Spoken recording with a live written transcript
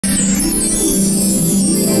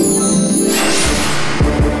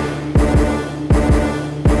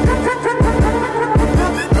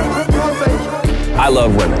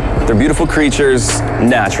They're beautiful creatures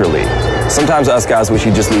naturally. Sometimes us guys wish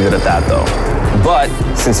you'd just leave it at that though. But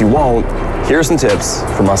since you won't, here are some tips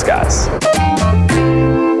from us guys.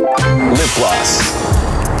 Lip gloss.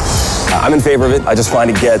 I'm in favor of it. I just find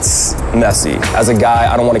it gets messy. As a guy,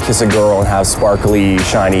 I don't want to kiss a girl and have sparkly,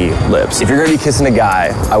 shiny lips. If you're going to be kissing a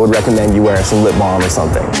guy, I would recommend you wearing some lip balm or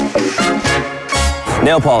something.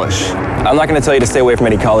 Nail polish. I'm not going to tell you to stay away from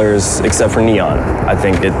any colors except for neon. I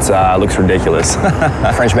think it looks ridiculous.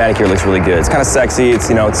 French manicure looks really good. It's kind of sexy. It's,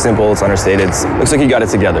 you know, it's simple. It's understated. Looks like you got it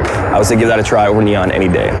together. I would say give that a try over neon any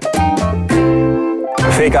day.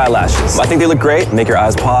 Fake eyelashes. I think they look great, make your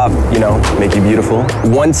eyes pop, you know, make you beautiful.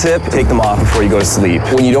 One tip, take them off before you go to sleep.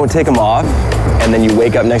 When you don't take them off, and then you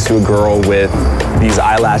wake up next to a girl with these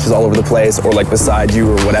eyelashes all over the place, or like beside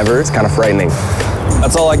you or whatever, it's kind of frightening.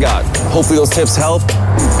 That's all I got. Hopefully those tips help.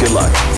 Good luck.